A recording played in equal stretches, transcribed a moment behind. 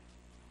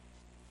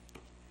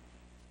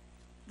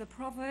The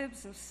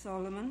Proverbs of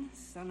Solomon,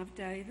 son of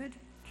David,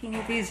 king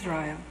of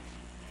Israel,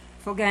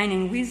 for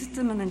gaining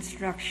wisdom and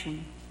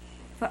instruction,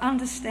 for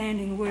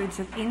understanding words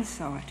of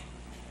insight,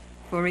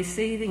 for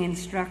receiving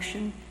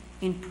instruction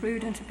in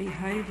prudent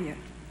behaviour,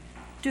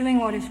 doing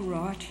what is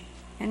right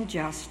and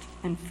just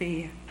and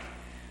fair,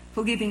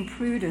 for giving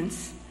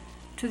prudence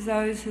to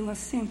those who are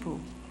simple,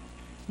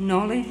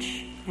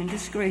 knowledge and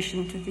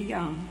discretion to the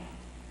young.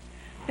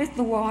 Let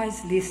the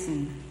wise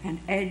listen and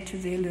add to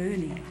their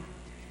learning,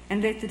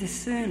 and let the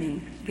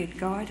discerning get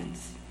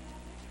guidance.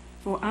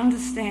 For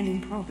understanding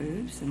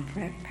proverbs and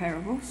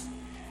parables,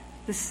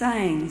 the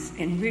sayings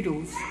and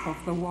riddles of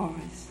the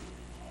wise.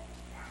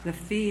 The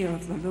fear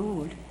of the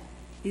Lord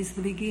is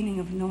the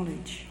beginning of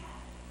knowledge,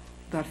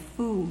 but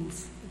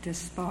fools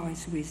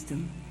despise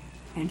wisdom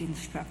and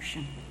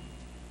instruction.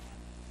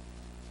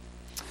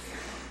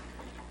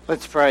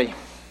 Let's pray.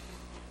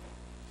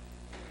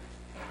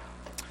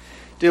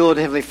 Dear Lord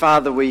Heavenly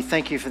Father, we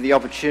thank you for the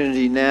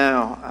opportunity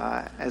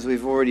now, as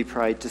we've already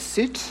prayed, to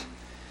sit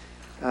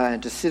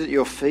and to sit at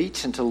your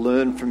feet and to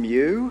learn from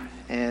you.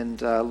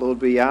 And Lord,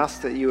 we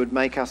ask that you would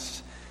make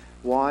us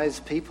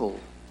wise people,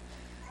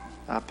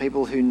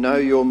 people who know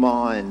your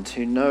mind,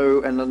 who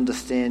know and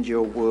understand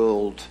your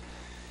world,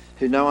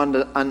 who know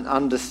and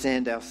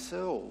understand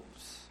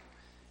ourselves,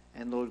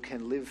 and Lord,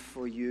 can live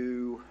for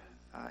you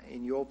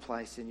in your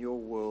place, in your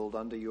world,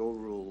 under your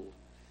rule,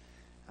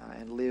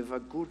 and live a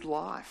good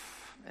life,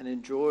 an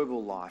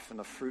enjoyable life and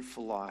a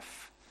fruitful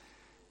life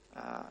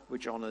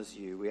which honours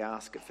you. We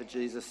ask it for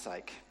Jesus'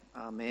 sake.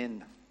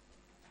 Amen.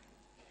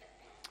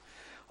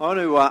 I want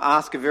to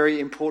ask a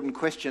very important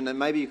question, and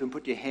maybe you can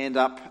put your hand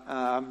up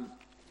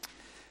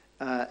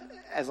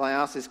as I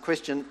ask this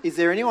question. Is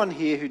there anyone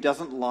here who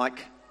doesn't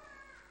like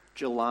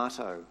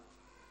gelato?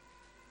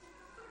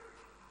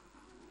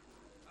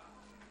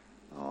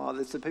 Oh,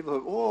 there's some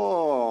people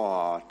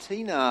who,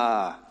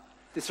 Tina,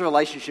 this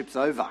relationship's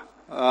over.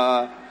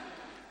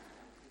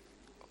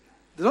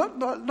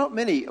 Not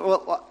many.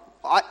 Well,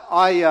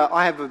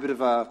 I have a bit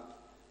of I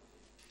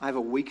have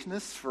a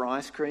weakness for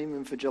ice cream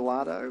and for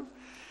gelato.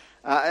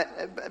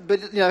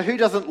 But you know, who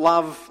doesn't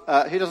love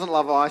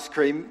ice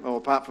cream? Well,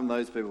 apart from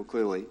those people,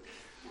 clearly.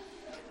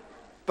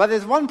 But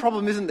there's one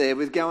problem, isn't there,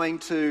 with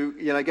going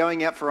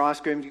out for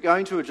ice cream,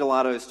 going to a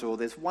gelato store.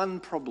 There's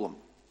one problem.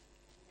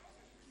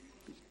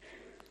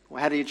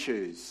 Well, how do you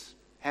choose?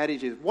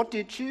 What do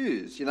you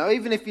choose? You know,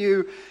 even if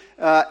you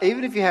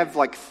have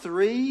like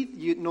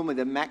three, normally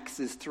the max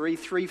is three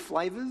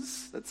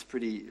flavours. That's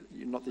pretty.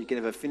 Not that you can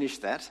ever finish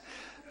that.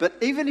 But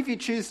even if you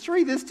choose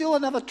three, there's still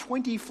another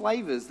 20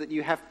 flavours that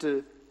you have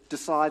to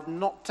decide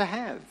not to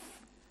have.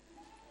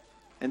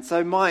 And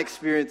so my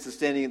experience of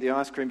standing at the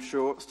ice cream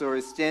store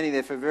is standing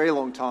there for a very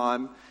long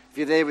time. If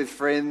you're there with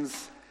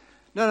friends,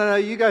 no,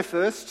 you go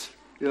first,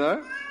 you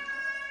know,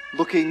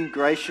 looking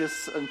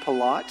gracious and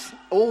polite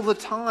all the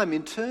time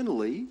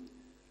internally,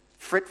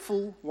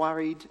 fretful,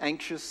 worried,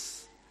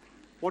 anxious.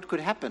 What could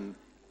happen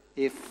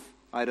if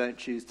I don't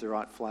choose the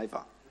right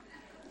flavour?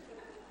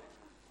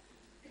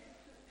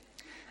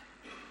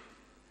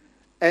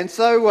 And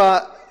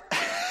so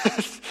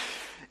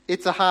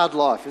it's a hard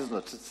life, isn't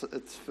it?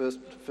 It's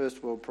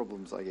first world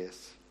problems, I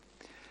guess.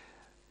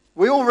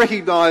 We all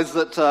recognise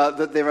that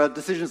there are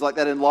decisions like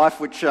that in life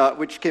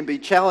which can be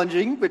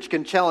challenging, which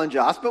can challenge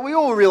us, but we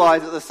all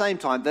realise at the same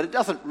time that it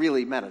doesn't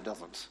really matter,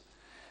 does it?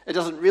 It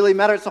doesn't really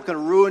matter. It's not going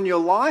to ruin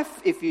your life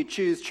if you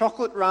choose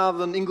chocolate rather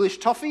than English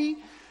toffee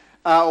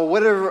or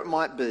whatever it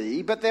might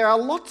be. But there are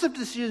lots of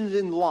decisions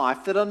in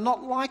life that are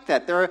not like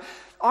that.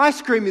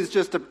 Ice cream is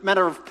just a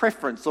matter of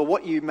preference or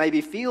what you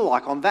maybe feel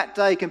like on that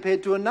day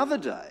compared to another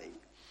day.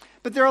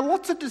 But there are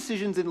lots of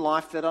decisions in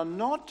life that are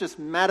not just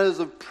matters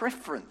of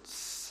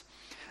preference.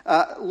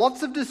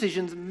 Lots of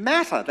decisions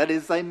matter. That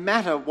is, they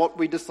matter what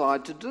we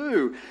decide to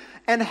do.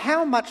 And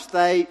how much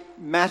they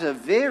matter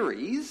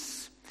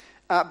varies,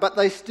 but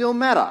they still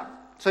matter.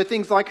 So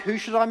things like, who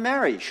should I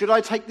marry? Should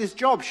I take this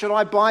job? Should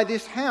I buy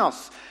this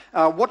house?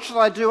 What should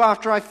I do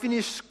after I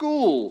finish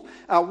school?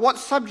 What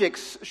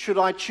subjects should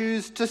I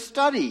choose to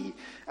study?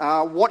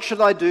 What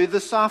should I do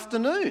this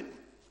afternoon?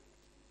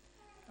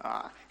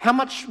 How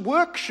much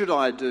work should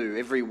I do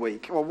every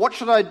week? Or what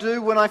should I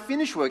do when I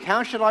finish work?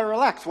 How should I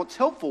relax? What's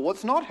helpful?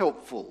 What's not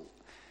helpful?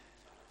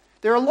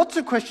 There are lots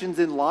of questions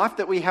in life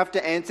that we have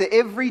to answer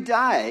every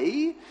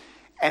day,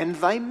 and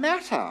they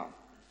matter.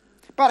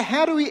 But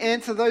how do we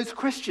answer those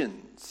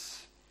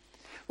questions?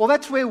 Well,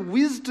 that's where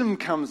wisdom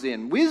comes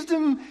in.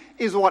 Wisdom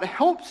is what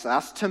helps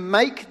us to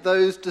make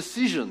those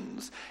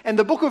decisions. And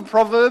the book of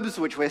Proverbs,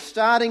 which we're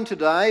starting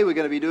today, we're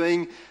going to be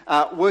doing,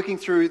 working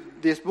through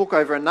this book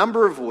over a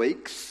number of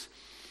weeks.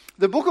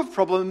 The book of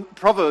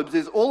Proverbs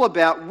is all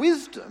about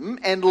wisdom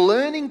and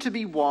learning to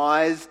be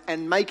wise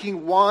and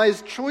making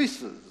wise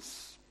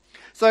choices.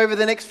 So over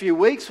the next few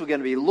weeks, we're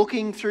going to be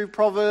looking through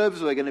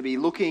Proverbs. We're going to be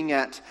looking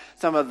at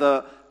some of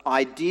the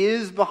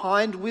ideas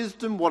behind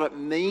wisdom, what it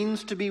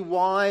means to be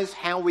wise,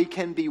 how we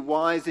can be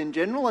wise in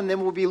general, and then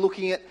we'll be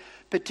looking at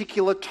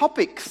particular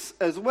topics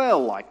as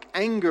well, like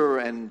anger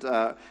and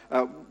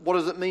what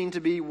does it mean to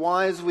be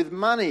wise with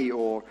money,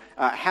 or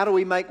how do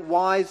we make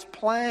wise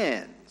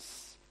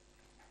plans.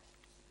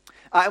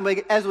 And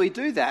as we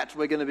do that,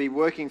 we're going to be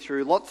working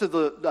through lots of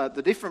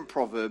the different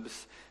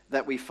proverbs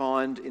that we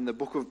find in the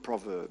book of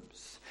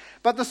Proverbs.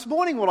 But this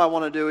morning what I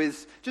want to do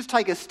is just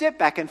take a step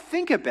back and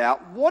think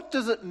about what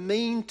does it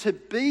mean to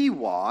be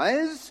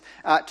wise,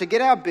 to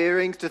get our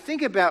bearings, to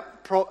think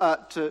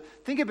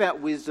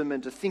about wisdom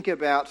and to think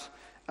about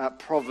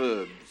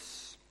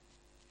proverbs.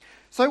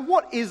 So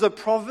what is a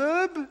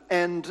proverb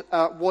and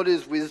what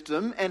is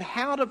wisdom, and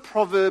how do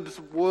proverbs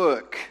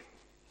work?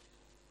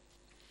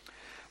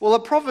 Well, a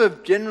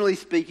proverb, generally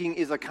speaking,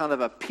 is a kind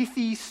of a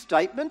pithy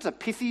statement, a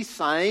pithy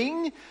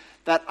saying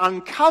that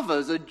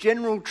uncovers a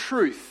general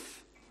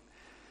truth.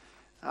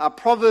 A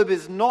proverb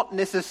is not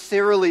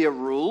necessarily a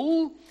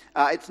rule.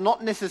 It's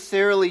not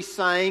necessarily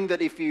saying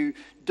that if you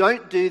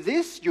don't do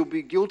this, you'll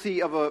be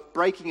guilty of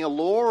breaking a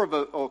law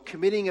or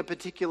committing a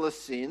particular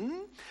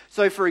sin.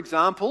 So, for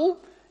example,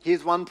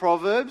 here's one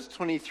Proverbs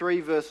 23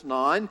 verse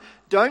 9.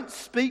 Don't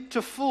speak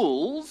to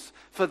fools,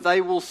 for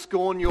they will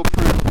scorn your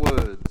prudent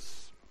words.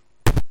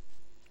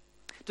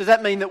 Does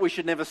that mean that we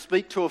should never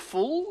speak to a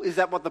fool? Is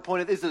that what the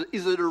point is?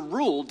 Is it a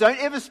rule? Don't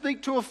ever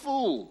speak to a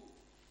fool.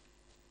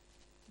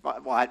 Well,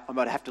 I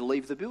might have to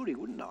leave the building,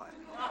 wouldn't I?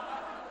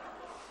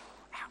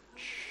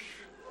 Ouch.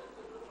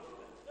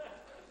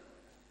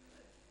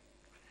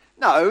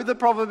 No, the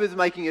proverb is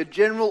making a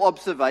general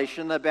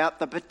observation about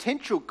the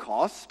potential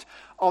cost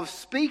of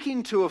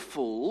speaking to a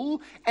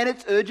fool, and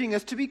it's urging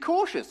us to be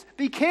cautious.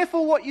 Be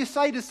careful what you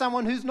say to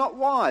someone who's not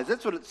wise.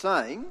 That's what it's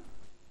saying.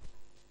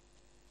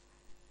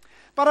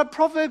 But a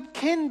proverb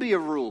can be a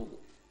rule.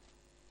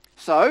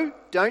 So,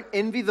 don't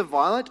envy the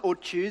violent or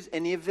choose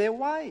any of their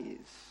ways.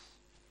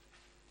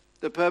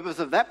 The purpose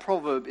of that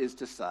proverb is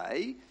to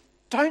say,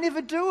 don't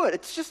ever do it.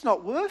 It's just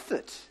not worth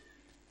it.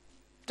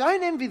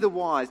 Don't envy the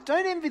wise.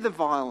 Don't envy the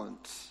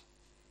violent.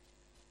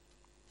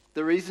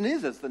 The reason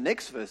is, as the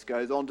next verse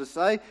goes on to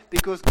say,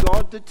 because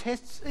God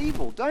detests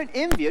evil. Don't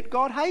envy it.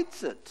 God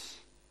hates it.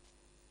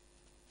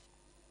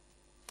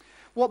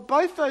 What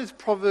both those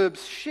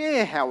proverbs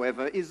share,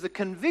 however, is the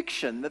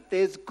conviction that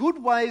there's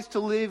good ways to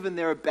live and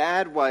there are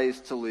bad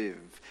ways to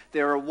live.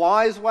 There are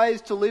wise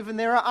ways to live and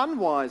there are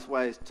unwise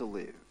ways to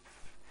live.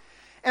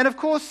 And of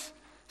course,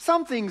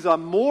 some things are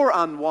more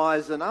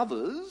unwise than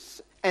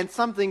others, and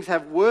some things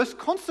have worse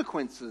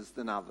consequences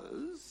than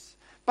others,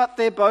 but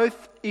they're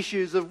both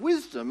issues of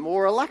wisdom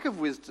or a lack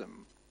of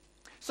wisdom.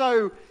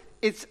 So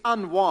it's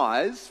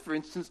unwise, for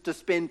instance, to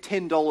spend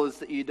 $10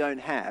 that you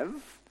don't have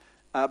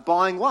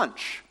buying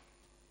lunch.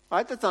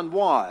 Right? That's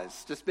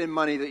unwise to spend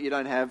money that you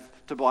don't have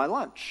to buy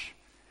lunch.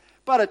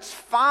 But it's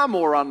far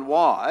more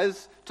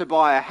unwise to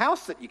buy a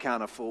house that you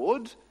can't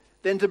afford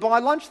than to buy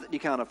lunch that you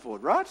can't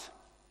afford, right?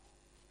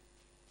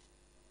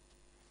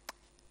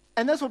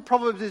 And that's what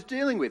Proverbs is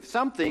dealing with.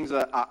 Some things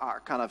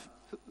are kind of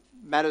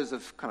matters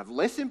of kind of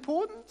less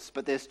importance,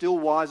 but they're still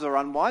wise or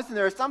unwise. And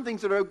there are some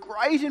things that are of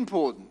great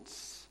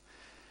importance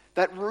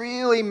that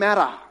really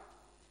matter.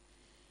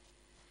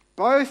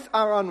 Both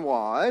are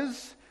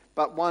unwise,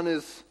 but one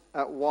is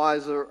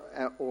wiser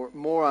or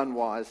more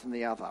unwise than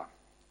the other.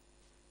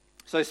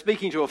 So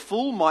speaking to a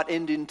fool might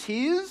end in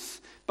tears,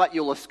 but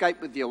you'll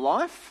escape with your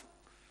life.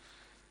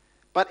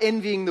 But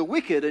envying the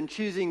wicked and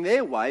choosing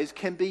their ways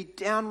can be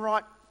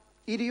downright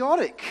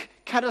idiotic,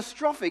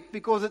 catastrophic,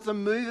 because it's a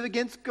move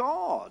against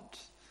God.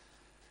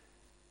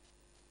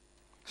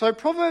 So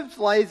Proverbs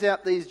lays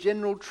out these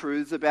general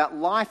truths about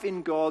life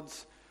in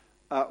God's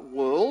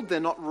world.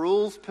 They're not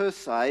rules per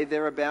se,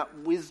 they're about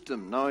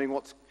wisdom, knowing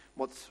what's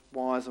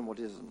wise and what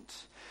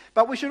isn't.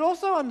 But we should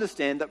also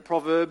understand that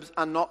Proverbs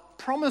are not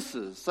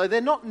promises. So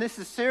they're not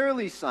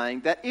necessarily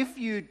saying that if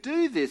you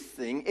do this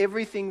thing,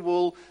 everything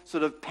will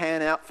sort of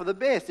pan out for the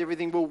best,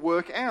 everything will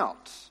work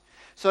out.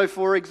 So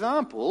for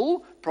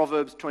example,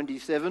 Proverbs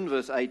 27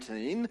 verse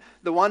 18,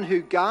 the one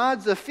who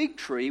guards a fig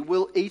tree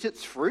will eat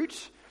its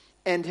fruit,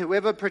 and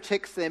whoever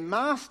protects their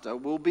master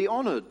will be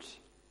honoured.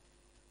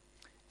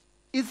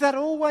 Is that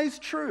always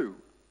true?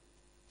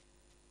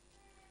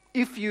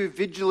 If you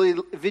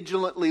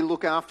vigilantly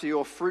look after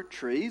your fruit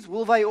trees,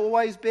 will they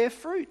always bear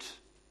fruit?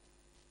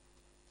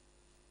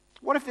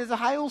 What if there's a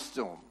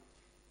hailstorm?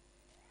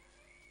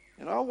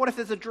 What if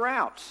there's a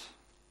drought?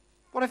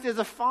 What if there's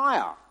a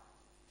fire?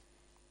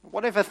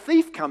 What if a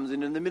thief comes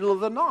in the middle of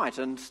the night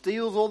and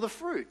steals all the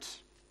fruit?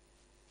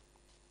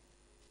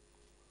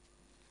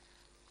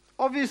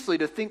 Obviously,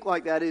 to think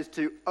like that is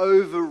to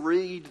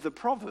overread the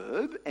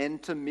proverb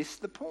and to miss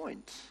the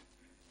point.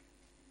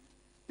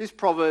 This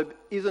proverb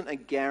isn't a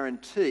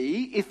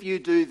guarantee. If you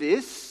do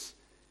this,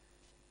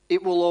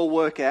 it will all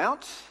work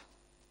out.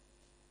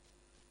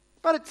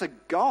 But it's a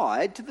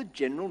guide to the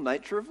general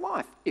nature of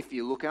life. If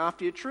you look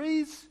after your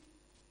trees,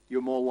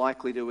 you're more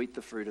likely to eat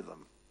the fruit of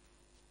them.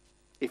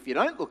 If you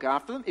don't look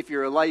after them, if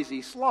you're a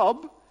lazy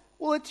slob,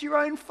 well, it's your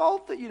own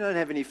fault that you don't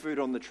have any fruit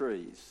on the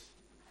trees.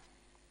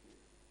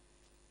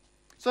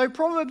 So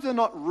Proverbs are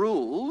not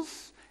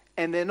rules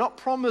and they're not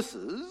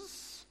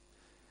promises,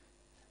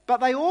 but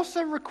they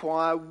also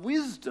require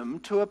wisdom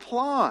to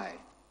apply.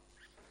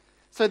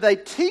 So they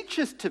teach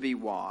us to be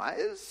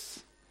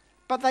wise,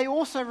 but they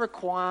also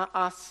require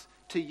us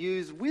to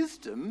use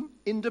wisdom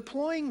in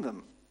deploying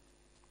them.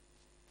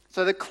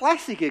 So the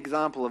classic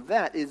example of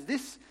that is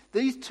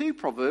these two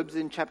proverbs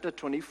in chapter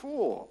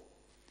 24.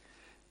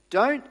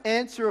 Don't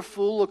answer a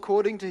fool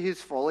according to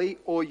his folly,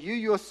 or you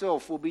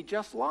yourself will be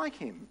just like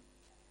him.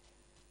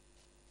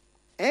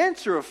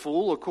 Answer a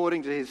fool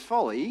according to his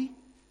folly,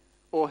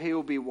 or he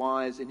will be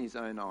wise in his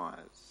own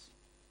eyes.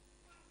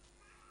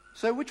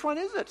 So which one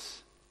is it?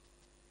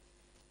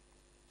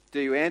 Do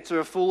you answer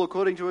a fool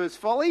according to his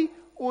folly,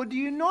 or do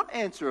you not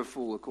answer a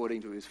fool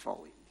according to his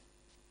folly?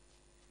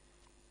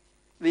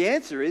 The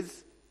answer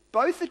is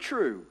both are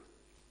true.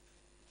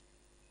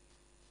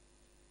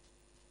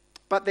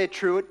 But they're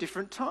true at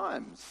different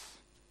times.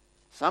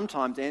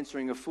 Sometimes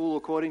answering a fool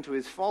according to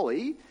his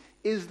folly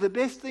is the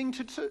best thing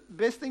to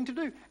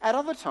do. At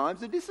other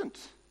times it isn't.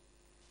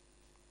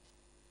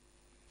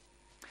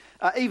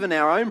 Even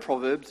our own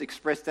proverbs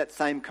express that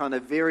same kind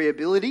of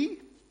variability.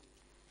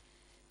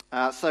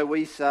 So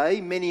we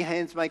say, many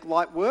hands make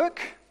light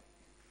work,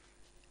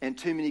 and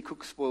too many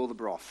cooks spoil the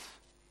broth.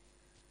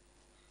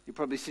 You're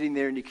probably sitting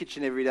there in your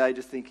kitchen every day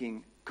just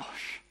thinking,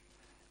 gosh,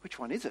 which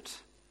one is it?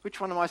 Which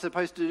one am I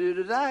supposed to do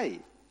today?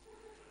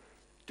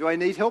 Do I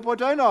need help or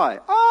don't I?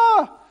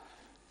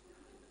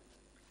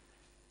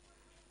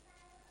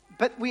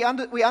 But we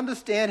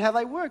understand how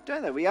they work,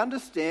 don't they? We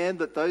understand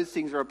that those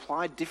things are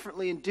applied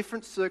differently in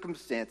different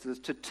circumstances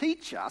to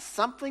teach us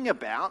something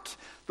about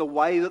the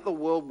way that the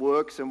world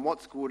works and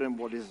what's good and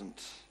what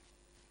isn't.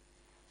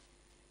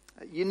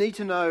 You need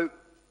to know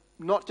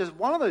not just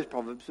one of those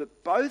proverbs,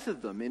 but both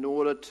of them in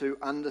order to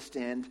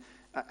understand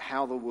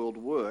how the world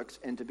works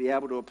and to be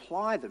able to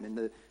apply them in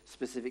the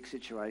specific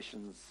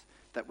situations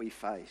that we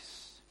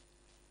face.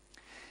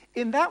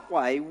 In that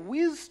way,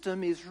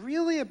 wisdom is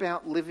really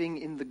about living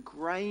in the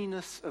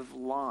greyness of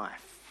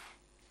life.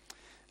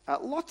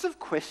 Lots of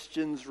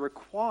questions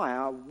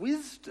require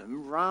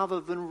wisdom rather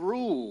than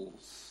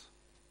rules.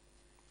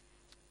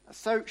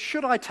 So,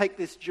 should I take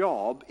this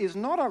job is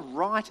not a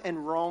right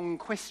and wrong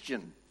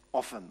question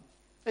often.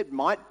 It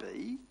might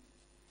be.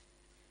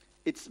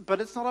 But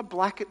there's not a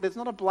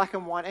black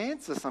and white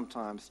answer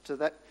sometimes to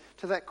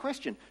that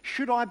question.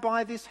 Should I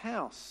buy this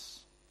house?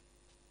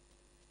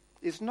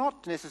 Is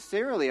not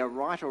necessarily a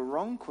right or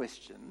wrong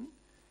question,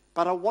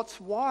 but a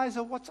what's wise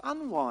or what's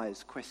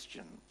unwise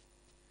question.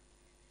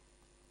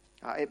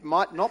 It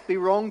might not be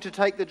wrong to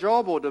take the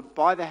job or to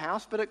buy the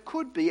house, but it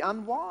could be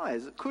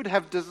unwise. It could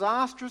have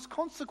disastrous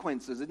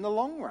consequences in the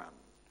long run.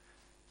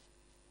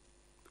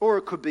 Or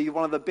it could be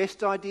one of the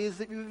best ideas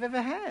that you've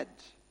ever had.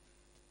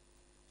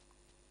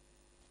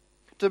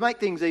 To make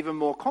things even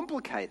more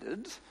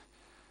complicated,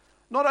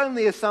 not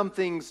only are some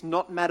things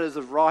not matters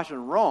of right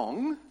and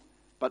wrong,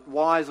 but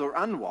wise or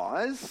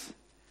unwise,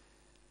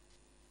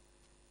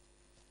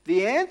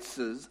 the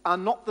answers are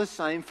not the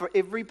same for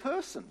every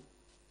person.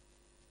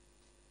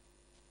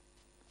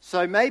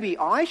 So maybe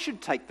I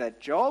should take that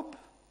job,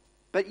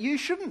 but you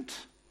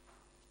shouldn't.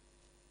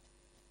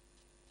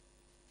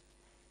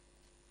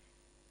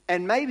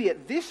 And maybe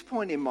at this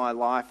point in my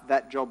life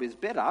that job is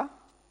better,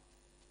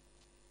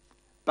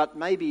 but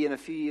maybe in a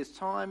few years'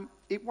 time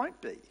it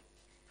won't be.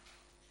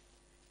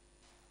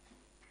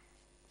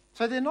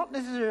 So they're not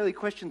necessarily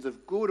questions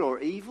of good or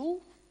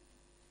evil,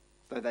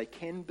 though they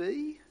can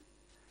be,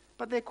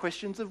 but they're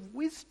questions of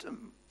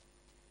wisdom.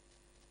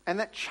 And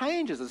that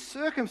changes as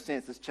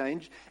circumstances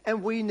change,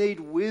 and we need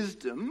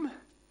wisdom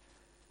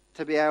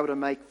to be able to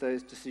make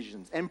those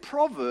decisions. And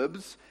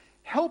Proverbs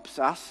helps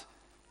us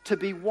to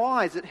be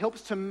wise. It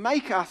helps to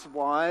make us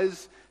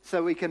wise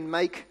so we can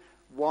make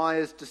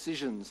wise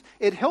decisions.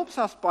 It helps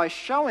us by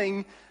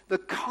showing the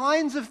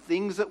kinds of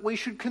things that we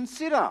should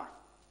consider.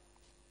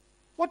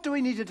 What do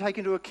we need to take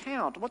into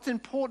account? What's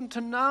important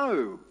to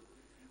know?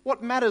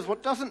 What matters,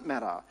 what doesn't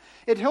matter?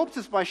 It helps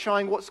us by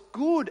showing what's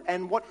good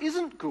and what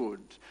isn't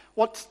good,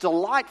 what's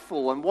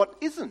delightful and what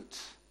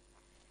isn't,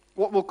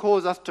 what will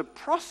cause us to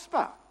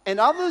prosper and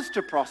others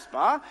to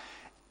prosper,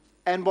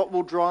 and what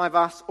will drive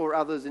us or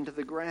others into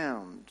the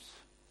ground.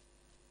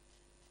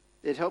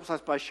 It helps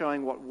us by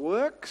showing what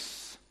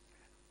works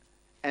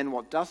and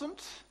what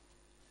doesn't,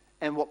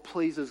 and what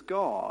pleases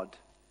God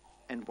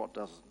and what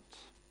doesn't.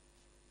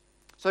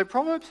 So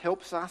Proverbs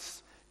helps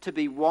us to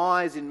be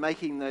wise in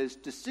making those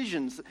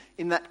decisions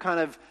in that kind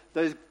of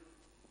those,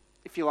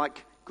 if you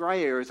like,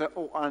 grey areas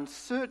or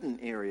uncertain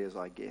areas,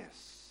 I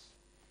guess.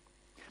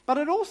 But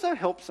it also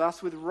helps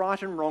us with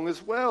right and wrong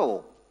as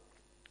well.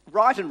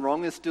 Right and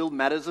wrong is still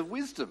matters of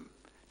wisdom.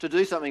 To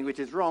do something which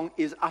is wrong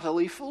is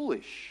utterly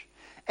foolish.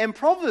 And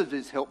Proverbs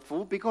is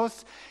helpful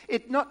because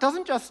it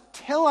doesn't just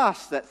tell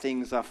us that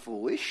things are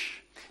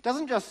foolish,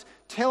 doesn't just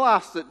tell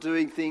us that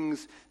doing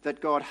things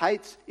that God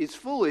hates is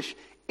foolish,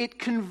 it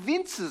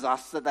convinces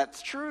us that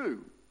that's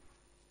true.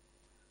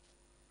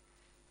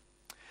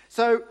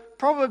 So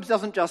Proverbs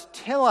doesn't just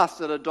tell us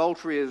that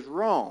adultery is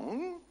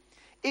wrong,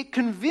 it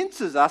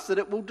convinces us that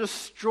it will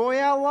destroy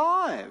our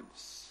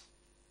lives.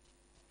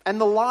 and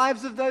the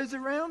lives of those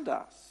around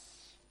us.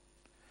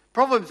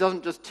 Proverbs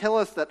doesn't just tell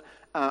us that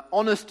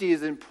honesty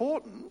is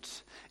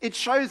important. It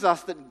shows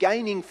us that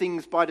gaining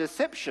things by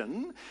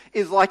deception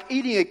is like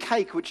eating a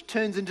cake which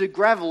turns into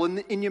gravel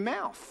in your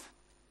mouth.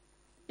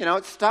 You know,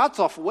 it starts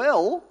off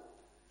well,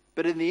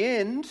 but in the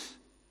end,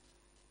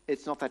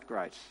 it's not that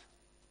great.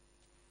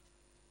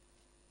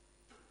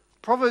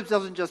 Proverbs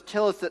doesn't just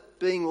tell us that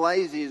being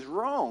lazy is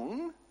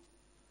wrong.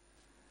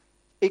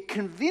 It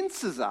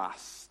convinces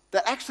us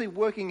that actually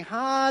working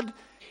hard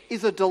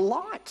is a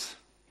delight.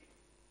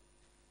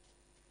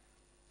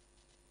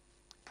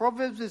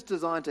 Proverbs is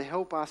designed to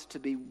help us to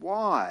be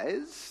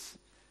wise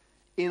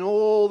in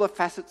all the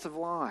facets of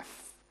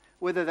life,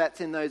 whether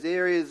that's in those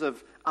areas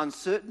of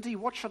uncertainty,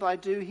 what should I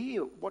do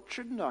here, what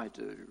shouldn't I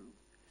do,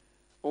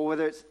 or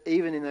whether it's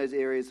even in those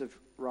areas of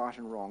right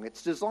and wrong.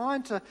 It's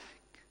designed to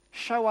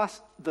show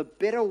us the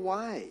better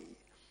way,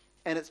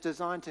 and it's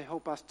designed to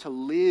help us to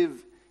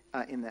live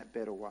in that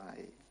better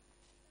way.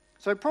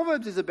 So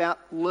Proverbs is about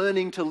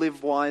learning to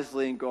live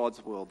wisely in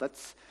God's world.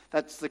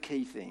 That's the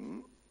key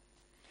thing.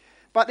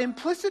 But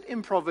implicit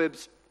in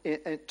Proverbs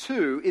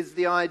 2 is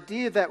the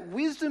idea that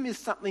wisdom is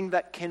something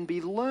that can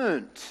be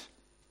learnt.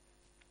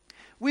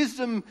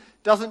 Wisdom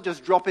doesn't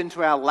just drop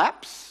into our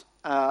laps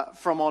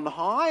from on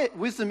high.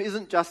 Wisdom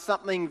isn't just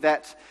something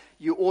that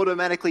you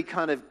automatically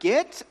kind of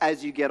get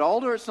as you get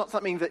older. It's not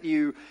something that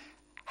you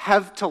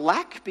have to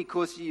lack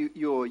because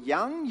you're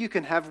young. You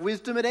can have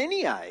wisdom at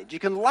any age. You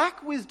can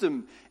lack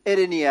wisdom at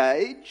any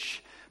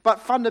age.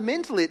 But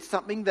fundamentally, it's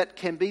something that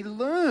can be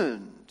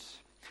learned.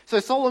 So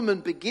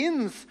Solomon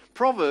begins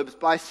Proverbs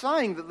by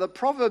saying that the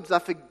Proverbs are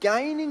for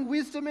gaining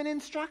wisdom and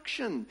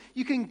instruction.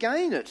 You can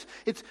gain it.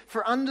 It's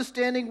for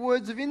understanding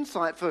words of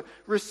insight, for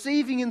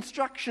receiving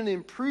instruction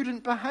in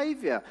prudent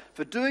behaviour,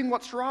 for doing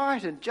what's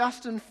right and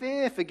just and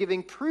fair, for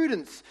giving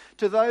prudence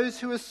to those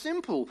who are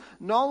simple,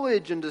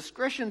 knowledge and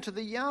discretion to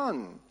the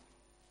young.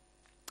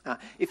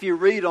 If you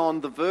read on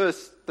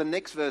the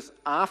next verse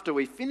after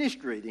we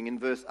finished reading, in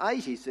verse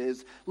 8, he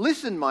says,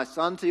 "Listen, my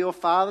son, to your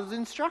father's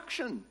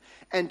instruction,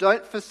 and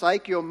don't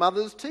forsake your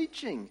mother's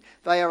teaching.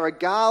 They are a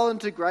garland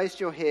to grace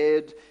your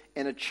head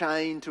and a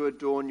chain to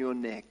adorn your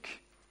neck."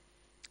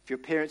 If you're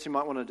parents, you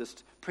might want to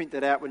just print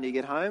that out when you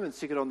get home and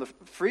stick it on the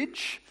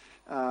fridge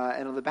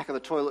and on the back of the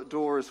toilet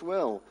door as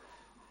well.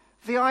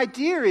 The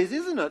idea is,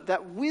 isn't it,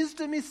 that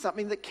wisdom is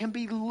something that can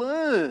be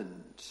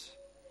learned.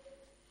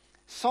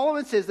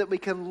 Solomon says that we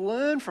can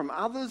learn from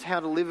others how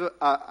to live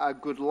a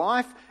good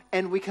life,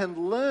 and we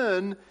can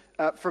learn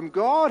from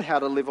God how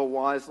to live a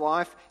wise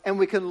life, and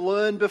we can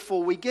learn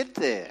before we get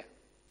there.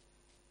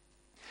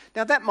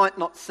 Now, that might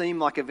not seem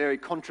like a very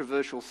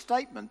controversial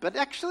statement, but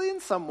actually in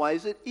some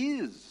ways it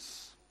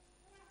is.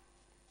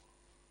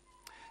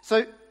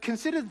 So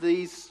consider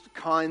these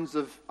kinds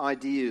of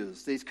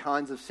ideas, these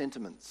kinds of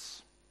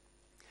sentiments.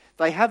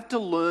 They have to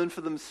learn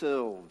for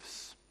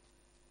themselves.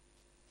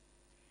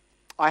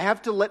 I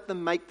have to let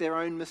them make their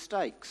own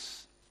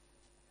mistakes.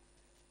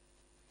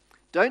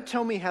 Don't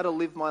tell me how to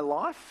live my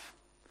life.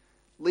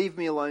 Leave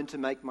me alone to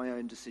make my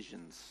own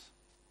decisions.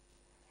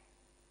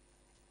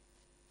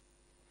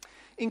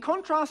 In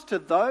contrast to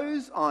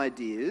those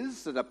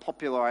ideas that are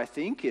popular, I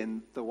think,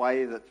 in the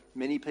way that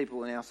many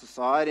people in our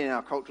society and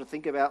our culture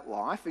think about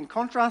life, in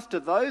contrast to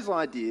those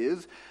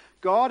ideas,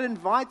 God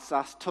invites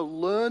us to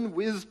learn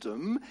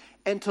wisdom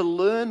and to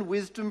learn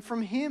wisdom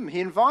from him. He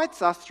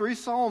invites us through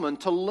Solomon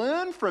to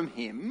learn from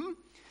him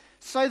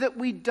so that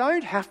we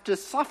don't have to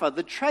suffer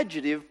the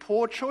tragedy of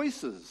poor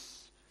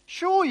choices.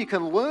 Sure, you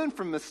can learn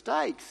from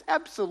mistakes,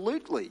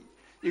 absolutely.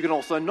 You can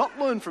also not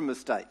learn from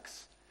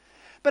mistakes.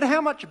 But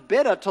how much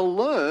better to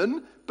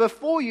learn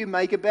before you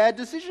make a bad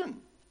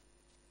decision?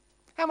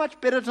 How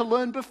much better to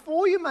learn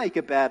before you make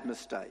a bad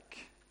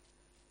mistake?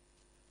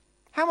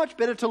 How much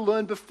better to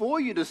learn before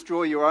you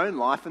destroy your own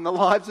life and the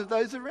lives of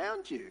those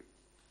around you?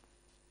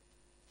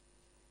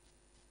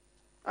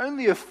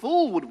 Only a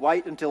fool would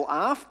wait until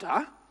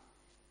after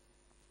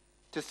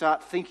to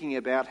start thinking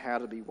about how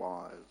to be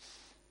wise.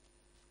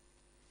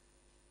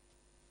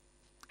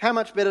 How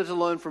much better to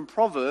learn from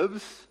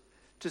Proverbs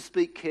to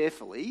speak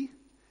carefully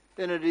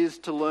than it is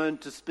to learn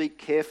to speak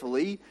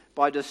carefully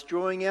by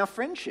destroying our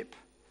friendship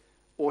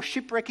or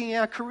shipwrecking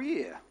our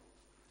career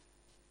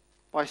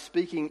by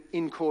speaking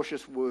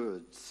incautious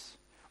words.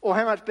 Or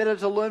how much better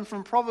to learn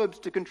from Proverbs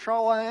to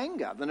control our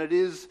anger than it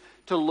is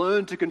to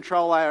learn to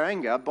control our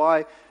anger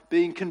by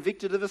being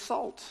convicted of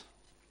assault.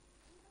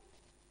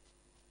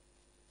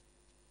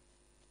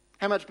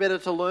 How much better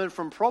to learn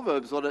from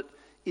Proverbs what it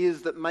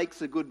is that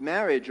makes a good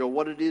marriage or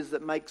what it is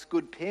that makes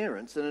good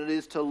parents than it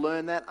is to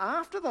learn that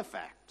after the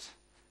fact,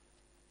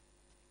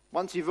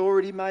 once you've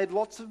already made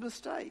lots of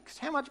mistakes.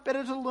 How much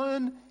better to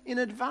learn in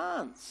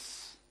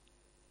advance.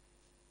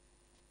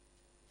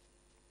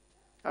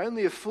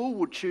 Only a fool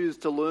would choose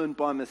to learn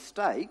by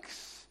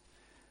mistakes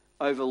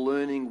over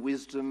learning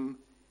wisdom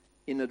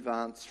in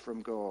advance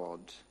from God.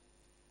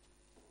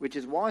 Which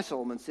is why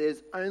Solomon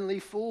says, only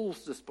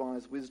fools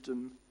despise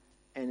wisdom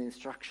and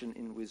instruction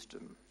in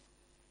wisdom.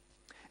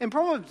 And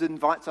Proverbs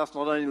invites us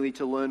not only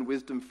to learn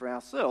wisdom for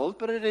ourselves,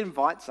 but it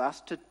invites us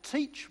to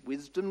teach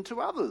wisdom to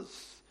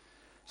others.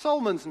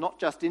 Solomon's not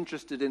just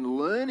interested in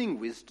learning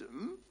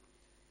wisdom,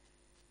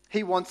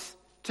 he wants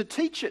to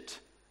teach it.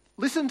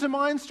 Listen to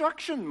my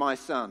instruction, my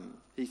son,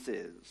 he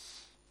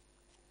says.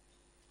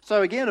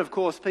 So again, of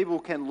course, people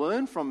can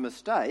learn from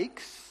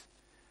mistakes,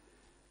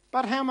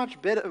 but how much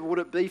better would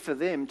it be for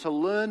them to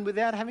learn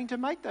without having to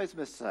make those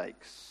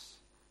mistakes?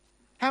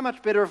 How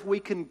much better if we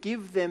can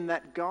give them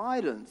that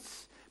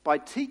guidance by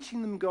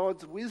teaching them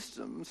God's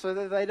wisdom so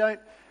that they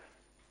don't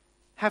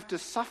have to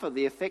suffer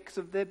the effects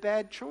of their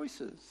bad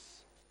choices?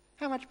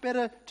 How much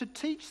better to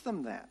teach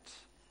them that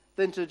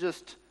than to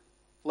just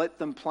let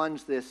them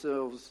plunge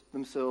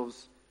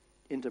themselves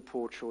into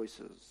poor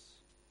choices?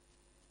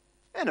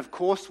 And of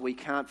course, we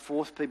can't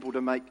force people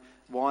to make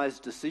wise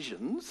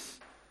decisions.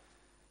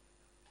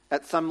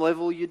 At some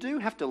level, you do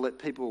have to let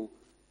people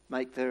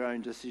make their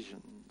own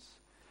decisions.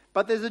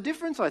 But there's a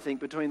difference, I think,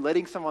 between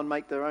letting someone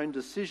make their own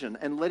decision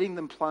and letting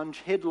them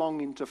plunge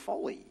headlong into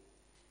folly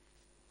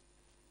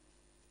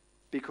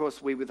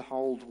because we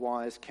withhold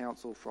wise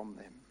counsel from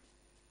them.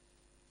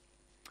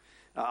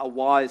 A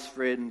wise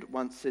friend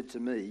once said to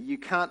me, you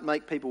can't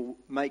make people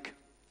make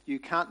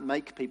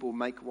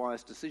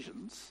wise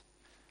decisions,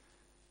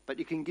 but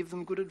you can give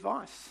them good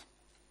advice.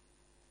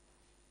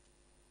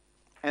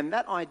 And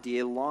that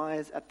idea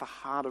lies at the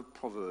heart of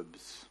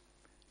Proverbs.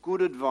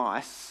 Good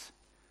advice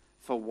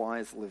for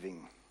wise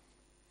living.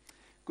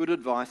 Good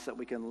advice that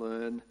we can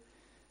learn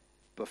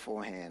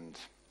beforehand.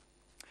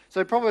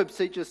 So Proverbs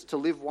teach us to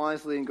live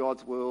wisely in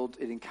God's world.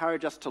 It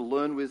encourages us to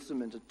learn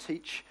wisdom and to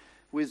teach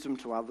wisdom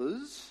to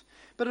others.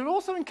 But it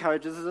also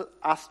encourages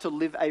us to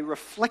live a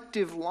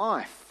reflective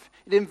life.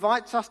 It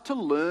invites us to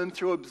learn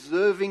through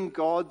observing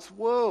God's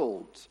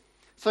world.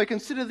 So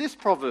consider this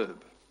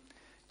proverb.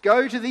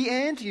 Go to the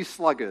ant, you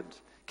sluggard.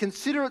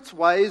 Consider its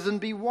ways and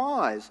be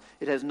wise.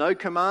 It has no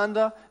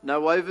commander,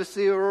 no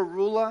overseer or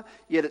ruler,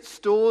 yet it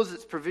stores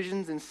its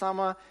provisions in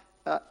summer.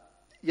 And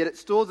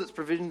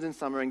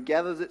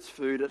gathers its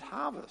food at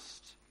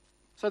harvest.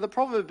 So the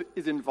proverb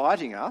is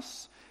inviting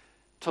us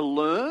to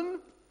learn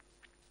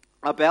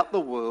about the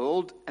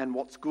world and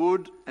what's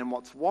good and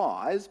what's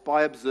wise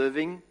by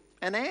observing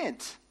an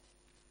ant.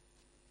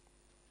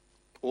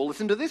 Or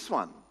listen to this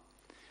one.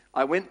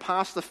 I went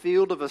past the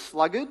field of a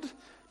sluggard,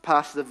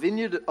 past the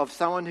vineyard of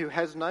someone who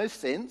has no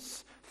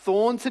sense.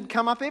 Thorns had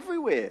come up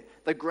everywhere.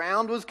 The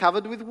ground was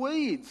covered with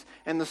weeds,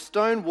 and the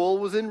stone wall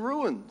was in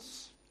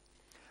ruins.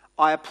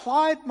 I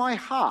applied my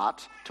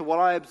heart to what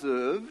I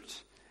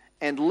observed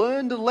and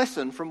learned a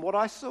lesson from what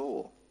I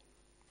saw.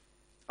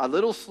 A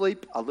little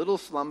sleep, a little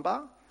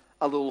slumber,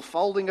 a little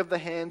folding of the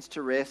hands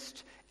to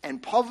rest,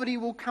 and poverty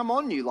will come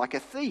on you like a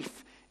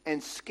thief,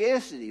 and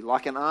scarcity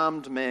like an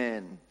armed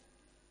man.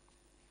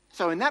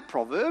 So in that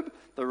proverb,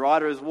 the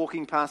writer is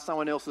walking past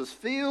someone else's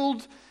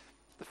field.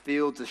 The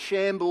field's a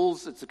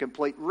shambles, it's a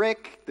complete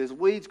wreck, there's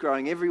weeds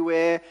growing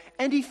everywhere,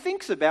 and he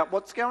thinks about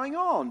what's going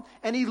on,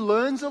 and he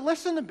learns a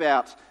lesson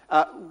about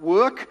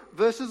work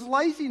versus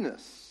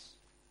laziness.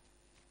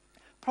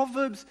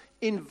 Proverbs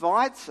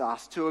invites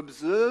us to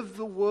observe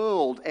the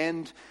world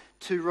and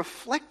to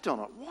reflect on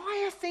it.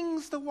 Why are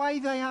things the way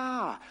they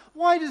are?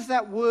 Why does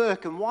that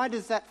work and why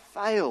does that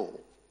fail?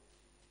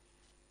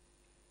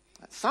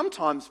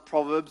 Sometimes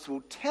Proverbs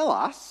will tell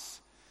us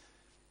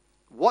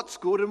what's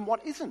good and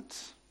what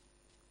isn't.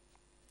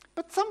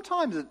 But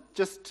sometimes it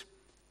just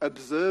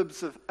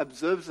observes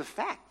a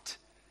fact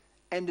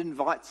and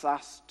invites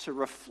us to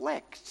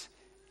reflect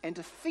and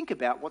to think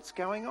about what's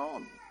going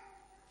on.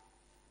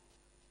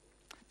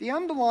 The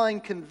underlying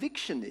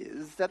conviction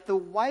is that the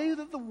way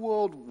that the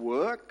world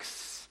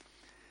works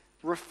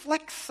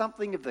reflects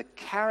something of the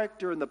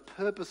character and the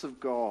purpose of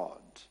God.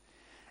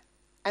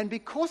 And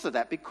because of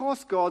that,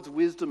 because God's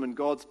wisdom and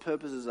God's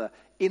purposes are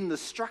in the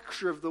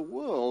structure of the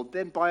world,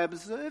 then by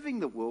observing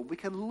the world, we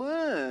can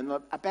learn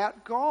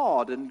about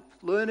God and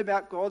learn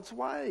about God's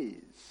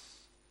ways.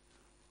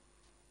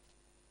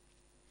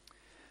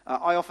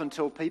 I often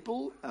tell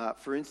people,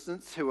 for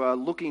instance, who are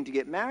looking to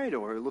get married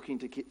or are looking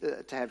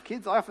to have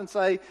kids, I often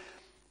say,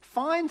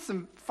 find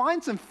some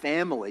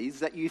families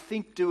that you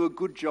think do a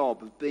good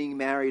job of being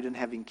married and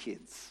having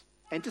kids,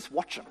 and just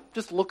watch them.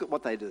 Just look at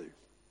what they do.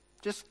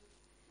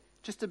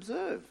 Just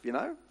observe, you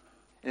know.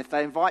 And if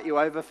they invite you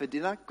over for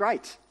dinner,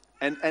 great.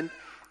 And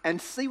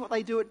see what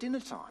they do at dinner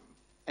time.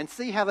 And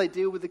see how they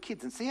deal with the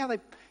kids. And see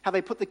how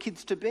they put the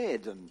kids to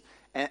bed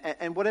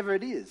and whatever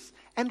it is.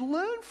 And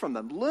learn from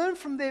them. Learn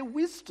from their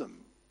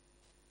wisdom.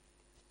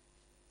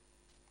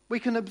 We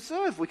can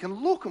observe, we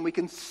can look, and we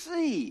can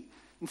see.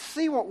 And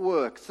see what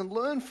works and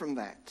learn from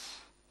that.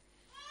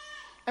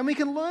 And we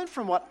can learn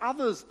from what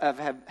others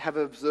have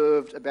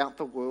observed about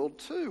the world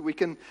too. We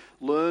can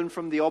learn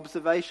from the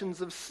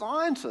observations of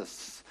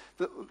scientists,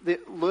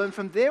 learn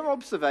from their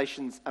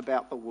observations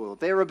about the world.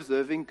 They're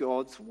observing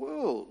God's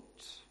world.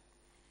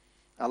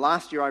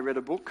 Last year I read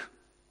a book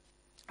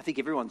I think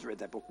everyone's read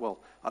that book. Well,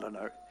 I don't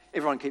know.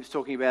 Everyone keeps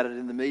talking about it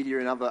in the media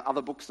and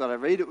other books that I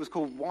read. It was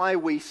called Why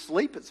We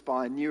Sleep. It's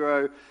by a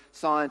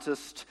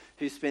neuroscientist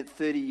who spent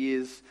 30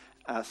 years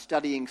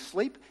studying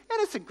sleep.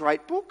 And it's a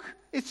great book.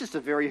 It's just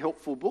a very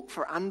helpful book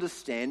for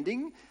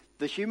understanding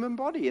the human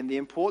body and the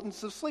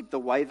importance of sleep, the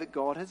way that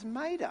God has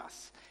made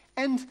us.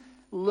 And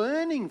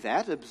learning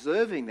that,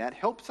 observing that,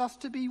 helps us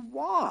to be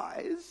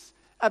wise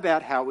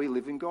about how we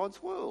live in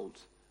God's world.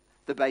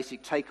 The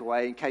basic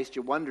takeaway, in case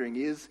you're wondering,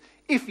 is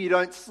if you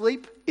don't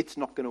sleep, it's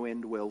not going to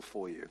end well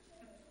for you.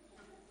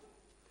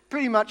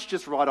 Pretty much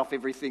just write off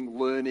everything,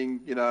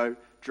 learning,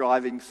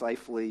 driving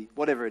safely,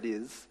 whatever it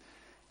is.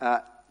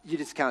 You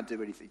just can't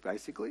do anything,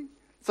 basically.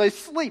 So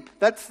sleep,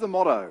 that's the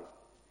motto.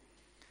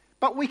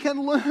 But we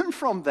can learn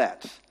from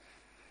that.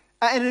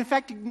 And in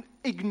fact,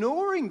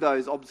 ignoring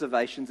those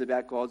observations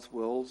about God's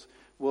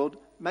world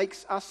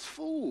makes us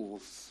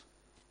fools,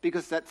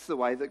 because that's the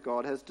way that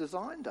God has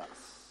designed us.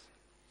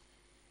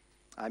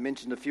 I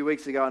mentioned a few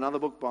weeks ago another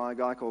book by a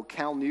guy called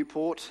Cal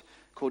Newport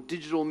called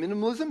Digital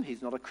Minimalism.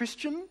 He's not a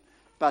Christian,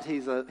 but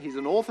he's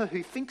an author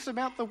who thinks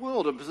about the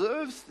world,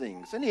 observes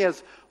things, and he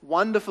has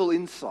wonderful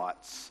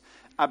insights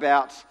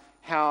about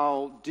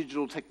how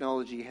digital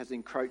technology has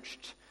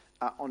encroached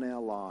on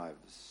our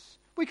lives.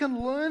 We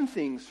can learn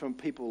things from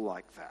people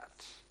like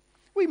that.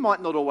 We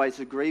might not always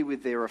agree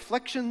with their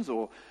reflections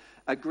or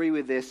agree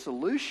with their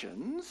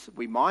solutions.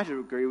 We might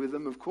agree with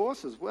them, of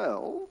course, as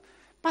well.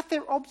 But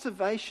their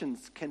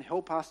observations can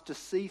help us to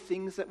see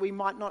things that we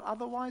might not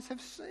otherwise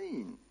have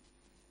seen.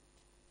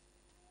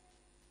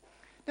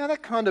 Now,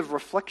 that kind of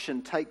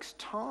reflection takes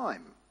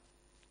time.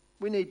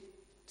 We need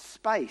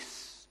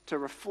space to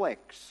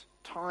reflect,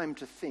 time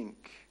to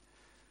think.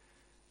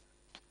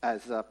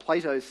 As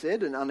Plato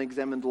said, an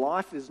unexamined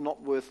life is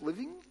not worth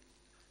living.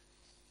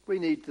 We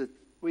need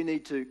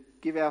to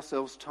give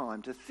ourselves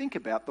time to think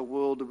about the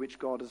world in which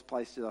God has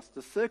placed us,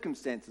 the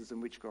circumstances in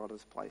which God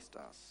has placed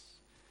us.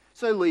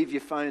 So leave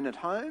your phone at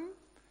home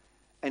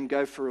and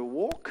go for a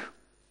walk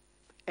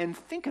and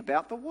think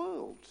about the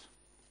world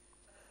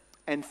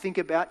and think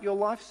about your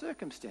life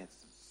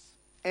circumstances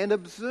and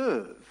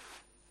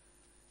observe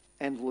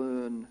and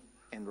learn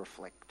and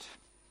reflect.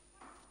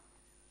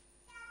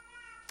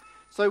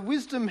 So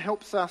wisdom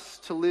helps us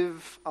to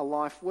live a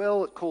life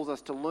well. It calls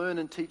us to learn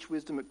and teach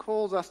wisdom. It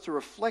calls us to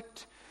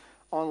reflect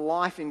on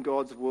life in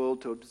God's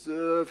world, to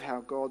observe how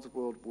God's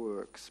world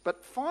works.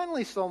 But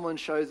finally, Solomon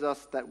shows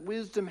us that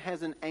wisdom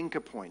has an anchor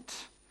point.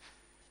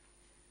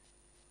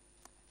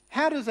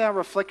 How does our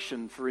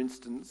reflection, for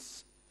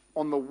instance,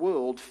 on the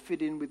world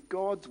fit in with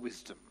God's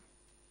wisdom?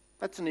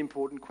 That's an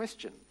important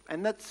question.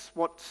 And that's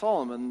what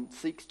Solomon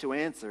seeks to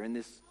answer in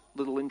this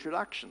little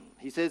introduction.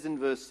 He says in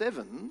verse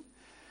 7,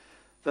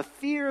 "The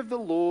fear of the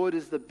Lord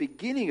is the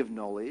beginning of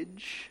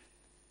knowledge,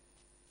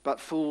 but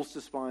fools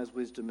despise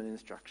wisdom and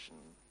instruction."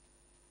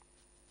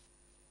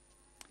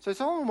 So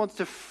Solomon wants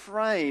to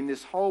frame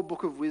this whole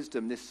book of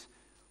wisdom, this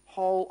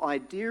whole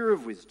idea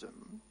of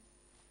wisdom,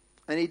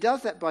 and he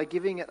does that by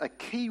giving it a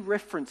key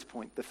reference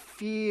point, the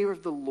fear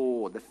of the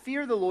Lord. The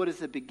fear of the Lord is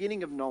the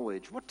beginning of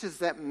knowledge. What does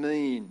that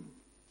mean?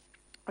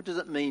 What does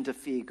it mean to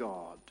fear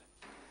God?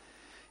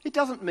 It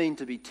doesn't mean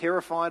to be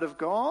terrified of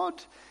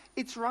God.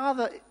 It's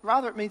rather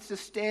it means to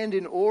stand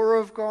in awe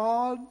of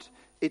God.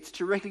 It's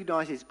to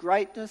recognise his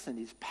greatness and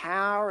his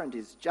power and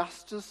his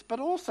justice, but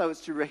also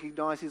it's to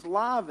recognise his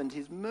love and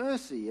his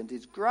mercy and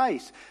his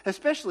grace,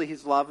 especially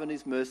his love and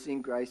his mercy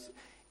and grace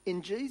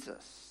in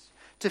Jesus.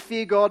 To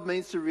fear God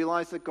means to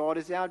realise that God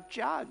is our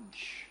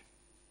judge.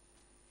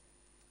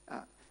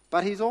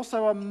 But he's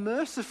also a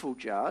merciful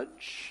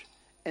judge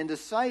and a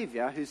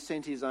saviour who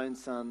sent his own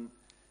Son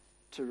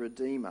to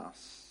redeem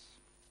us.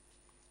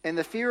 And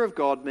the fear of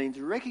God means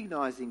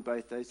recognising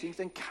both those things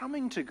and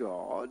coming to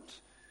God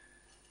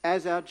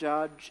as our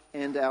judge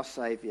and our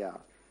saviour,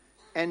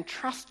 and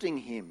trusting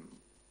him.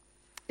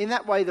 In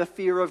that way, the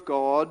fear of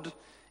God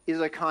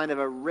is a kind of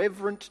a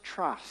reverent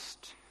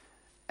trust,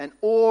 an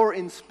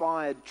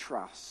awe-inspired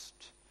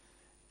trust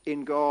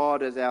in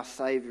God as our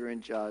saviour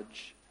and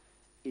judge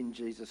in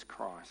Jesus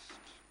Christ.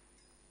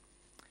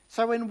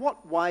 So in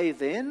what way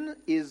then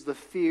is the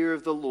fear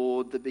of the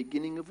Lord the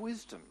beginning of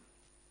wisdom?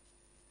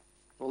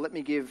 Well, let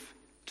me give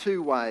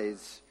 2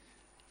 ways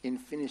in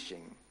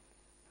finishing.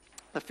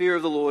 The fear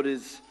of the Lord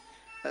is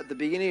at the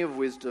beginning of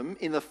wisdom,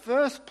 in the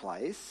first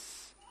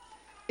place,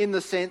 in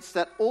the sense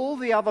that all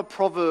the other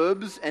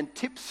proverbs and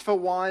tips for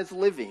wise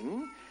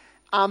living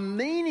are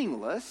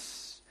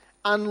meaningless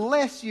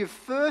unless you've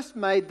first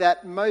made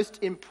that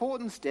most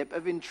important step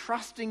of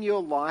entrusting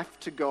your life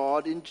to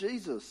God in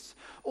Jesus.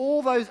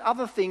 All those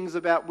other things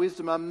about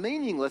wisdom are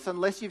meaningless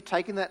unless you've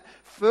taken that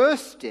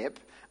first step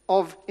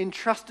of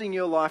entrusting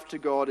your life to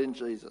God in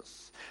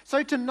Jesus.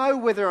 So to know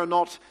whether or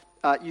not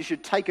you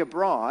should take a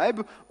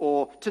bribe,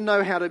 or to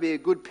know how to be a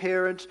good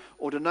parent,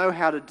 or to know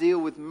how to deal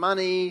with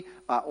money,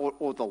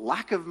 or the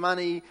lack of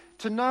money,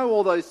 to know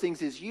all those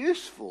things is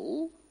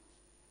useful,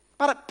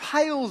 but it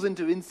pales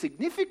into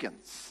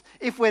insignificance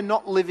if we're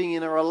not living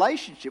in a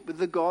relationship with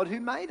the God who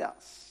made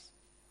us.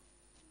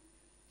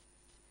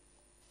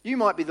 You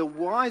might be the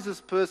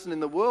wisest person in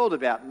the world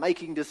about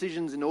making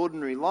decisions in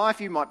ordinary life.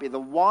 You might be the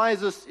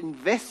wisest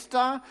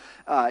investor.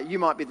 You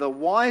might be the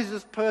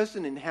wisest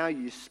person in how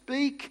you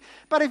speak.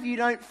 But if you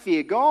don't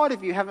fear God,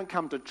 if you haven't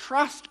come to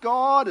trust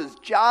God as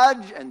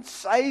judge and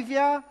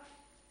saviour,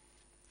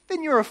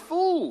 then you're a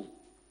fool.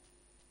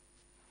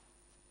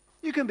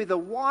 You can be the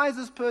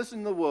wisest person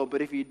in the world,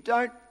 but if you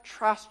don't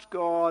trust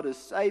God as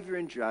saviour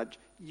and judge,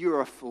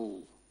 you're a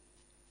fool.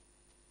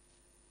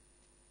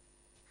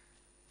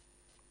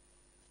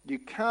 You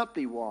can't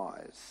be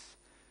wise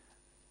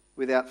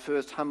without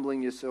first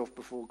humbling yourself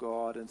before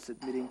God and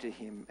submitting to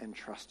him and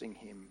trusting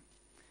him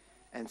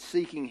and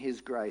seeking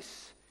his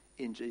grace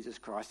in Jesus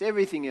Christ.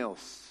 Everything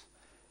else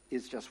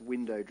is just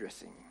window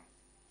dressing.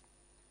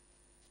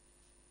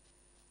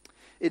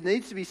 It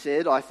needs to be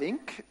said, I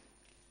think,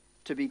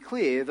 to be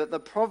clear, that the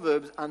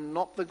Proverbs are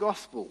not the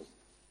gospel.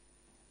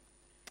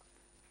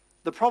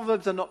 The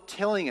Proverbs are not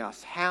telling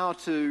us how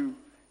to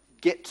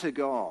get to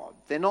God.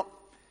 They're not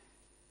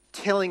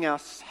telling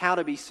us how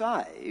to be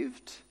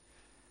saved.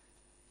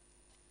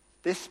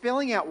 They're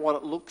spelling out what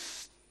it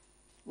looks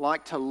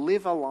like to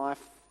live a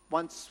life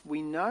once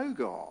we know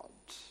God,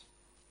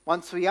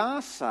 once we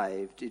are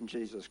saved in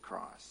Jesus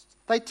Christ.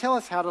 They tell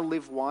us how to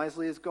live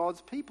wisely as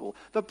God's people.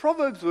 The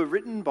Proverbs were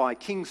written by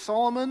King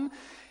Solomon,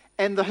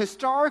 and the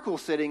historical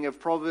setting of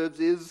Proverbs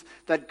is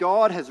that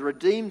God has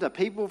redeemed a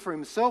people for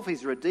himself.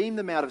 He's redeemed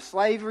them out of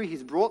slavery.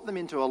 He's brought them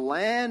into a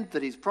land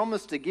that he's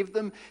promised to give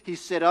them.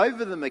 He's set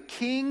over them a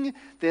king.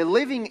 They're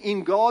living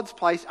in God's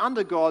place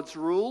under God's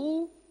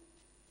rule.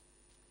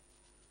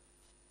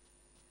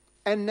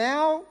 And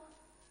now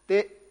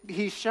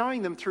he's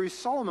showing them through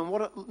Solomon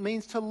what it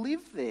means to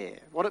live there,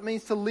 what it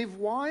means to live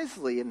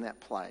wisely in that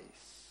place.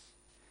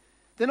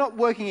 They're not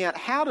working out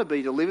how to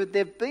be delivered.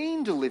 They've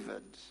been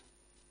delivered.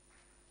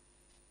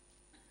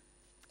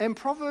 And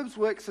Proverbs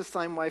works the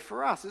same way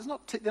for us.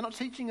 They're not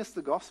teaching us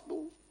the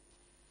gospel.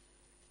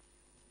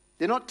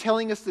 They're not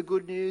telling us the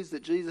good news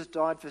that Jesus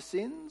died for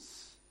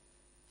sins.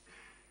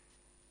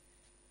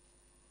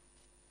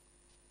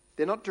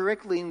 They're not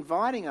directly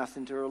inviting us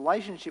into a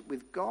relationship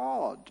with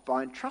God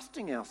by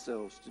entrusting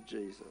ourselves to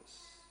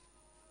Jesus.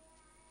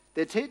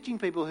 They're teaching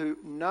people who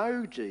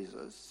know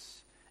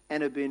Jesus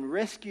and have been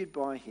rescued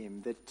by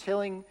him. They're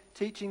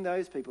teaching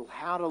those people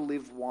how to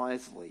live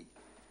wisely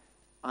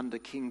under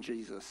King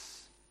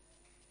Jesus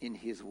in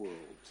his world.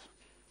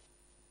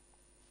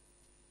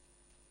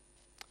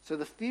 So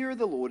the fear of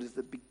the Lord is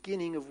the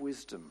beginning of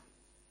wisdom.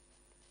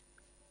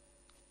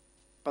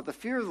 But the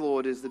fear of the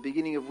Lord is the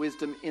beginning of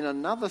wisdom in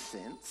another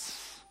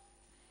sense,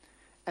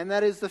 and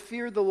that is the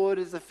fear of the Lord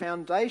is the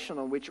foundation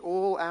on which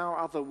all our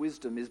other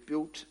wisdom is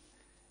built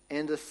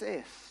and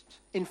assessed.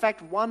 In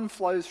fact, one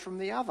flows from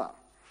the other.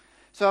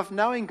 So if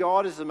knowing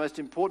God is the most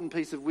important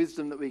piece of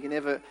wisdom that we can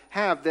ever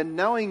have, then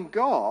knowing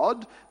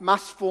God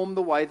must form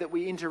the way that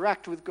we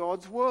interact with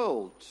God's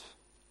world.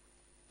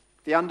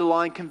 The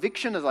underlying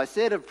conviction, as I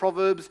said, of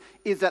Proverbs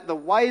is that the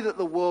way that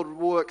the world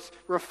works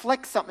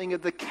reflects something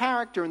of the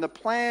character and the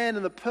plan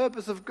and the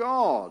purpose of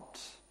God.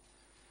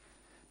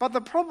 But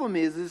the problem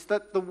is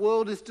that the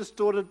world is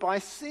distorted by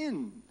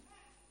sin.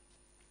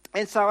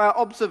 And so our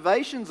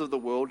observations of the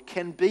world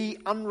can be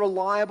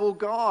unreliable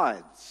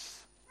guides.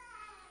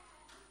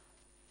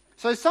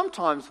 So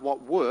sometimes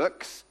what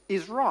works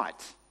is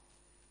right.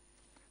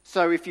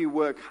 So if you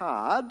work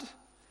hard,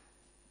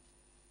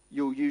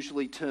 you'll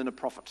usually turn a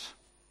profit.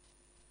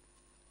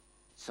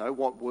 So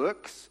what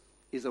works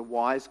is a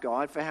wise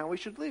guide for how we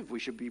should live. We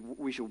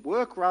should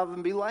work rather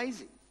than be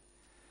lazy.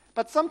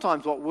 But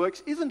sometimes what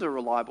works isn't a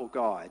reliable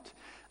guide.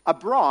 A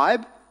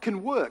bribe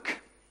can work.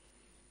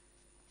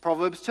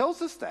 Proverbs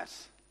tells us that.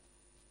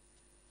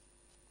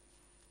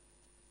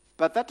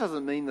 But that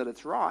doesn't mean that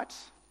it's right.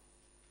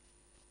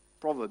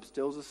 Proverbs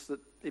tells us that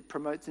it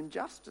promotes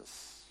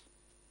injustice.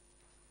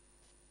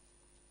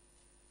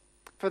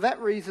 For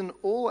that reason,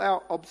 all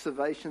our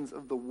observations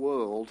of the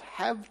world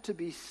have to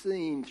be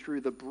seen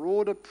through the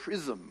broader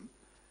prism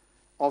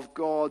of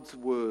God's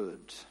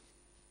word.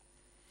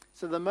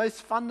 So the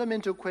most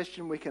fundamental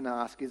question we can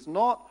ask is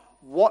not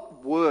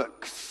what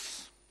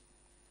works,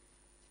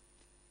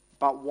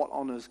 but what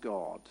honours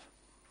God.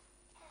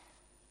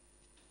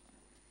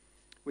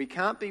 We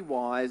can't be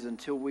wise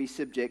until we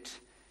subject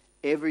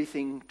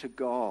everything to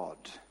God.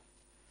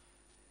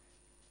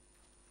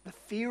 The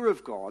fear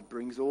of God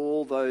brings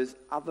all those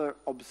other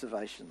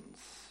observations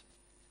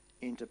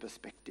into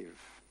perspective.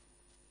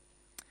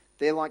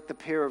 They're like the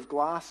pair of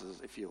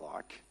glasses, if you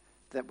like,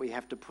 that we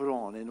have to put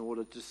on in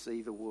order to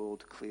see the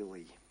world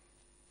clearly.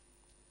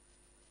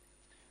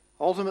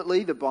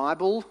 Ultimately, the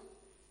Bible,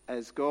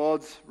 as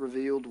God's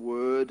revealed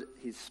word,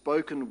 his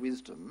spoken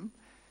wisdom,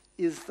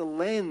 is the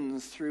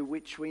lens through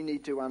which we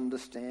need to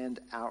understand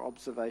our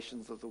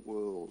observations of the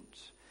world.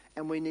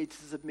 And we need to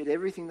submit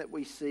everything that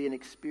we see and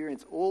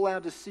experience, all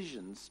our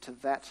decisions, to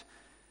that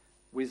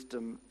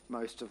wisdom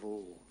most of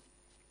all.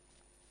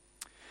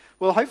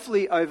 Well,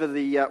 hopefully over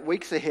the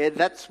weeks ahead,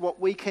 that's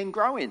what we can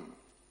grow in.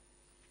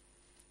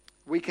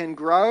 We can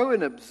grow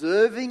in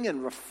observing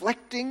and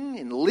reflecting,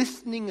 in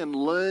listening and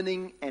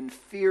learning and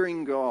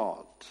fearing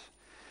God.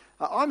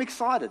 I'm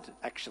excited,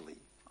 actually.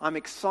 I'm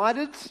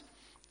excited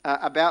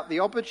about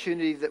the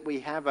opportunity that we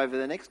have over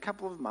the next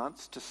couple of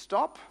months to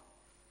stop,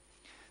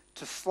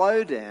 to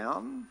slow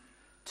down,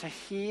 to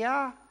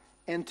hear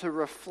and to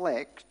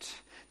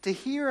reflect, to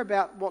hear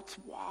about what's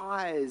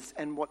wise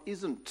and what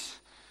isn't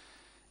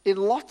in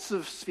lots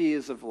of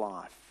spheres of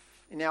life,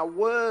 in our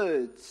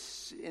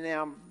words, in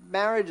our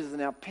marriages,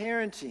 in our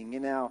parenting,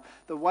 in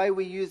the way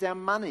we use our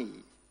money,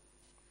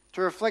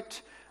 to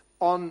reflect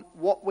on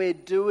what we're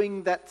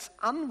doing that's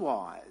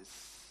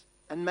unwise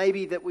and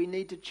maybe that we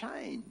need to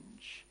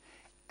change,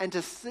 and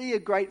to see a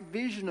great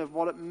vision of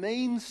what it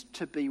means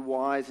to be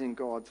wise in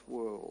God's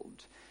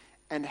world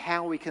and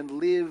how we can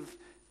live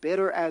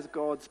better as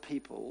God's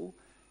people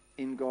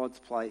in God's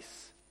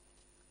place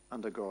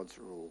under God's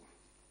rule.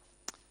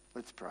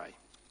 Let's pray.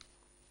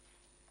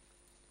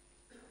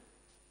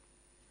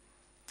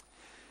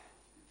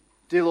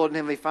 Dear Lord and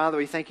Heavenly Father,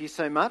 we thank you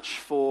so much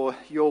for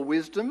your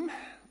wisdom.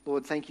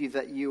 Lord, thank you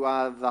that you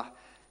are the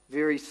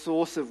very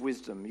source of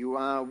wisdom. You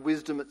are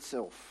wisdom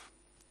itself.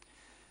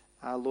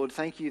 Lord,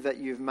 thank you that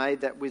you've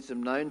made that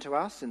wisdom known to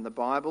us in the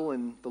Bible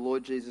and the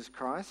Lord Jesus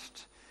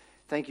Christ.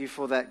 Thank you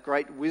for that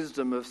great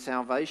wisdom of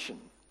salvation,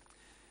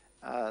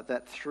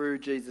 that through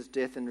Jesus'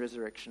 death and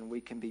resurrection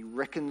we can be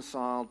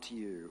reconciled to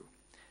you.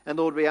 And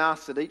Lord, we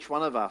ask that each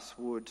one of us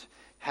would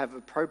have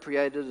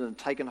appropriated and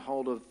taken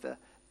hold of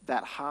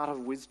that heart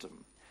of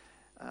wisdom,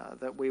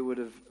 that we would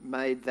have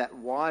made that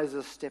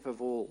wisest step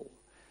of all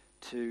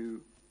to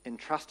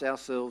entrust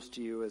ourselves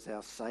to you as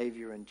our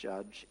Saviour and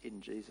Judge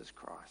in Jesus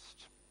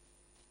Christ.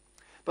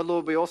 But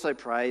Lord, we also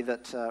pray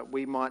that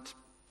we might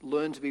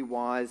learn to be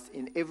wise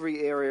in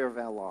every area of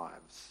our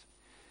lives.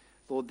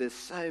 Lord, there's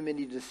so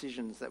many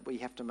decisions that we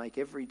have to make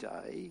every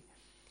day,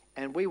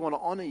 and we want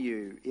to honour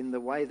you in the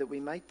way that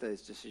we make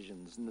those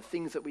decisions, and the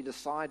things that we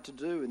decide to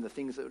do, and the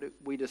things that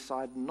we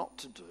decide not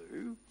to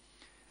do.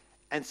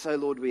 And so,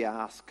 Lord, we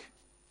ask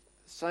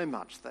so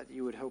much that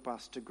you would help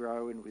us to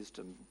grow in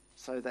wisdom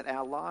so that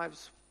our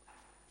lives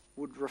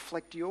would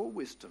reflect your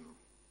wisdom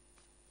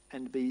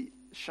and be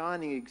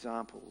shining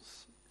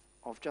examples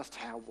of just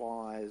how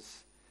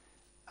wise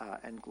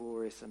and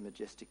glorious and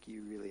majestic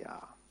you really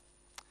are.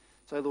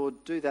 So, Lord,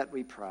 do that,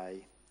 we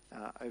pray,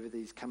 over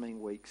these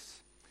coming weeks.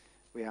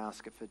 We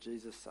ask it for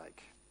Jesus'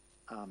 sake.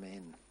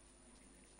 Amen.